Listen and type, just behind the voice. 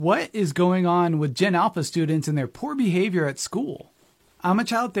What is going on with Gen Alpha students and their poor behavior at school? I'm a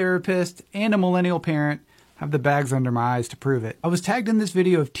child therapist and a millennial parent. I have the bags under my eyes to prove it. I was tagged in this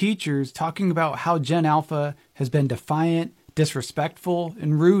video of teachers talking about how Gen Alpha has been defiant, disrespectful,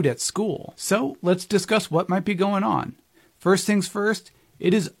 and rude at school. So let's discuss what might be going on. First things first,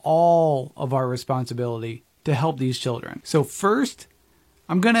 it is all of our responsibility to help these children. So first,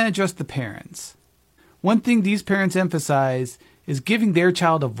 I'm going to address the parents. One thing these parents emphasize is giving their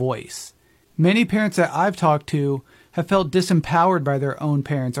child a voice. Many parents that I've talked to have felt disempowered by their own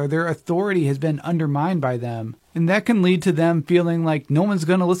parents, or their authority has been undermined by them. And that can lead to them feeling like no one's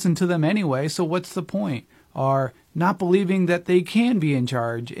going to listen to them anyway, so what's the point? Or not believing that they can be in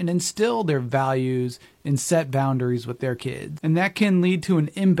charge and instill their values and set boundaries with their kids. And that can lead to an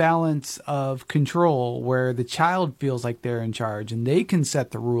imbalance of control where the child feels like they're in charge and they can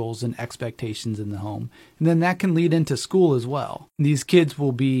set the rules and expectations in the home. And then that can lead into school as well. These kids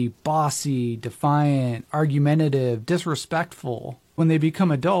will be bossy, defiant, argumentative, disrespectful. When they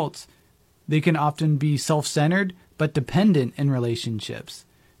become adults, they can often be self-centered but dependent in relationships.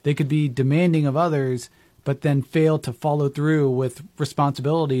 They could be demanding of others but then fail to follow through with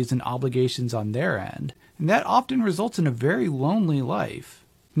responsibilities and obligations on their end. And that often results in a very lonely life.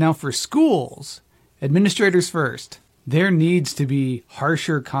 Now for schools, administrators first. There needs to be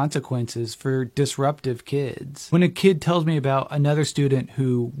harsher consequences for disruptive kids. When a kid tells me about another student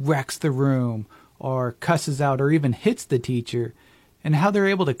who wrecks the room or cusses out or even hits the teacher, and how they're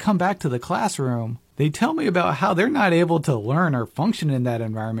able to come back to the classroom, they tell me about how they're not able to learn or function in that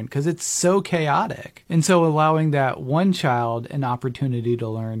environment because it's so chaotic. And so allowing that one child an opportunity to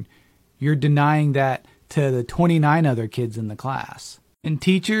learn, you're denying that to the 29 other kids in the class. And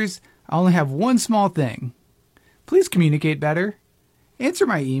teachers, I only have one small thing. Please communicate better. Answer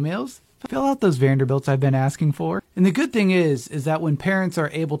my emails. Fill out those Vanderbilts I've been asking for. And the good thing is that when parents are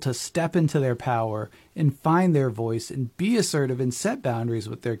able to step into their power and find their voice and be assertive and set boundaries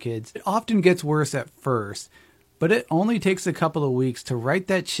with their kids, it often gets worse at first, but it only takes a couple of weeks to right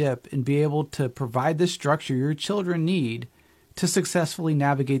that ship and be able to provide the structure your children need to successfully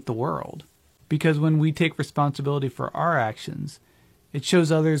navigate the world. Because when we take responsibility for our actions, it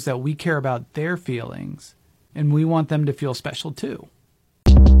shows others that we care about their feelings and we want them to feel special too.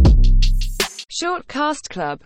 Short Cast Club